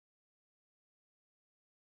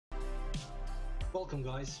Welcome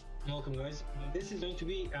guys. This is going to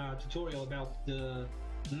be a tutorial about the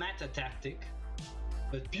meta tactic,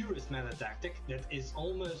 the purest meta tactic that is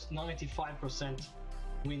almost 95%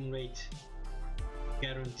 win rate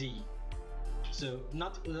guarantee. So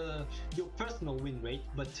not your personal win rate,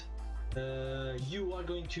 but you are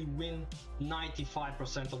going to win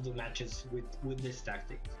 95% of the matches with this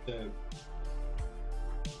tactic. So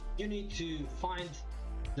you need to find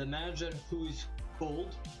the manager who is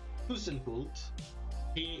called Hasenhüttl.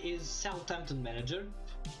 He is Southampton manager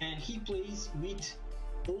and he plays with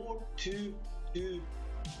 4-2-2-2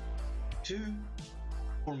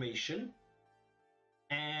 formation,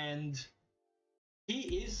 and he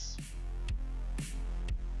is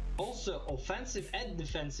also offensive and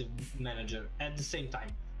defensive manager at the same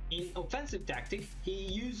time. In offensive tactic, he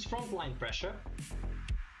uses frontline pressure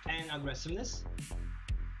and aggressiveness.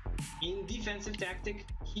 In defensive tactic,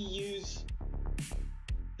 he uses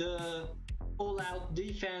the all-out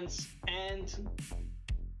defense and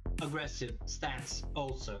aggressive stance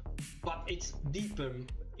also, but it's deeper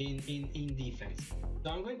in defense. So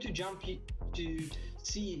I'm going to jump to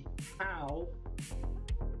see how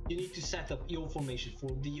you need to set up your formation.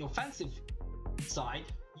 For the offensive side,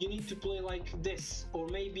 you need to play like this, or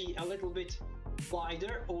maybe a little bit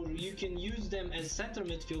wider, or you can use them as center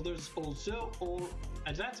midfielders also, or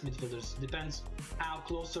advanced midfielders, depends how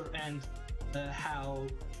closer and how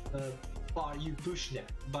far you push them.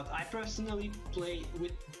 But I personally play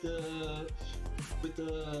with the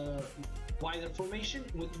wider formation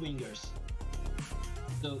with wingers,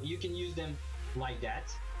 so you can use them like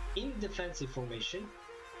that. In defensive formation,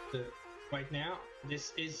 right now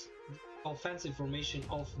this is offensive formation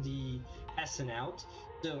of the Hasenhüttl.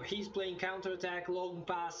 So he's playing counter-attack, long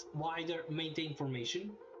pass, wider, maintain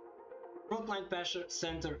formation, frontline pressure,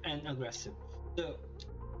 center and aggressive. So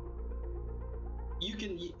you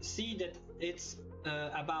can see that it's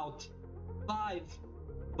about 5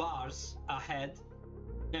 bars ahead,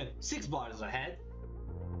 no, 6 bars ahead,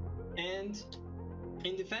 and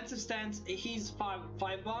in defensive stance he's 5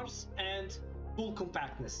 bars and full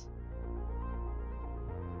compactness.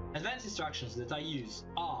 Advanced instructions that I use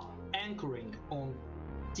are anchoring on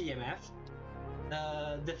TMF,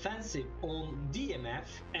 defensive on DMF,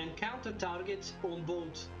 and counter targets on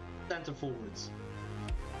both center forwards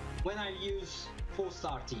when I use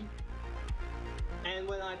 4-star team, and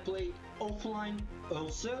when I play offline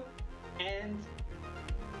also, and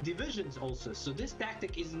divisions also. So this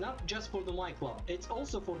tactic is not just for the myclub, it's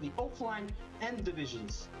also for the offline and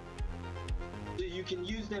divisions. So you can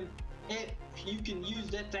use them, you can use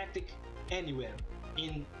that tactic anywhere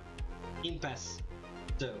in PES.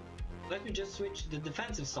 So let me just switch the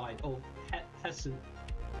defensive side of Hasenhüttl,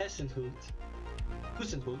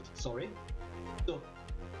 sorry. So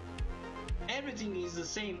everything is the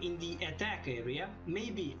same in the attack area,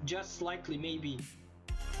 maybe just slightly, maybe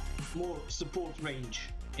more support range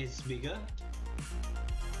is bigger,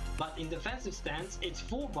 but in defensive stance it's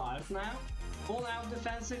 4 bars now, all out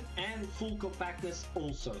defensive and full compactness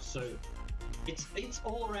also. So it's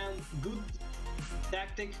all around good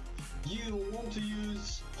tactic. You want to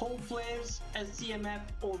use home players as CMF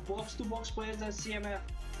or box to box players as CMF,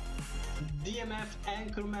 DMF,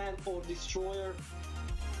 anchorman or destroyer.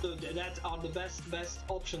 So that are the best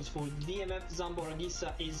options. For DMF,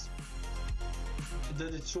 Zamboragisa is the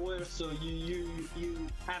destroyer, so you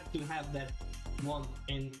have to have that one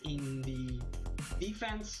in the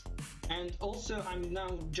defense. And also I'm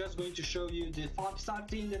now just going to show you the 5-star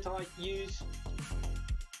team that I use,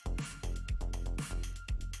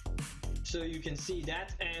 so you can see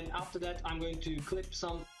that. And after that I'm going to clip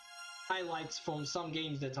some highlights from some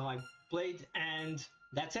games that I played, and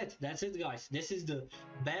that's it guys. This is the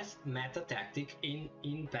best meta tactic in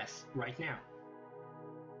PES right now.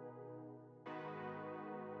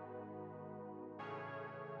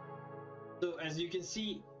 So as you can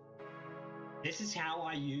see, this is how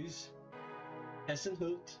I use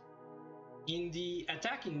Hasenhüttl in the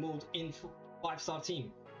attacking mode in 5-star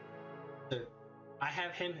team. So I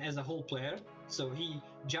have him as a whole player, so he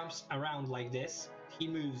jumps around like this, he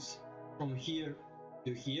moves from here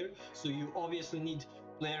to here. So you obviously need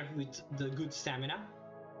player with the good stamina,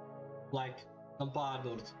 like Lampard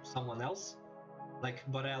or someone else, like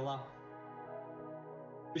Barella.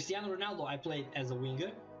 Cristiano Ronaldo I played as a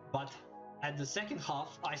winger, but at the second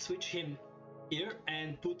half I switch him here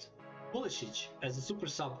and put Pulisic as a super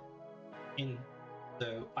sub in.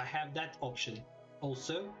 So I have that option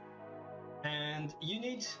also. And you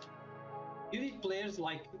need players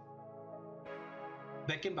like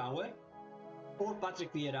Beckenbauer or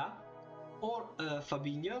Patrick Vieira or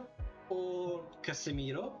Fabinho or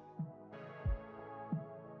Casemiro.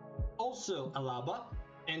 also Alaba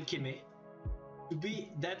and Kimi to be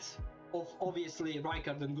that of obviously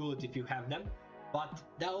Rijkaard and Gullit if you have them, but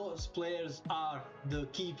those players are the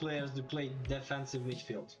key players to play defensive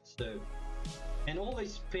midfield. So, and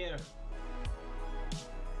always pair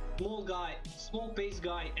small pace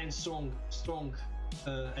guy and strong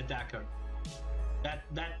attacker.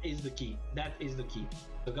 That is the key. That is the key.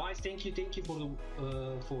 So guys, thank you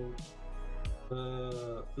for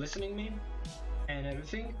listening me and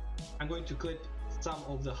everything. I'm going to clip some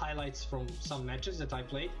of the highlights from some matches that I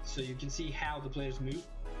played, so you can see how the players move.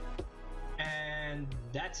 And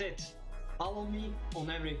that's it. Follow me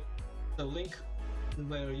on the link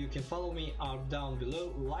where you can follow me are down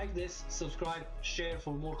below. Like this, subscribe, share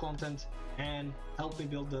for more content, and help me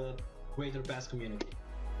build the greater PES community.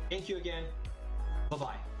 Thank you again.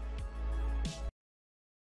 Bye-bye.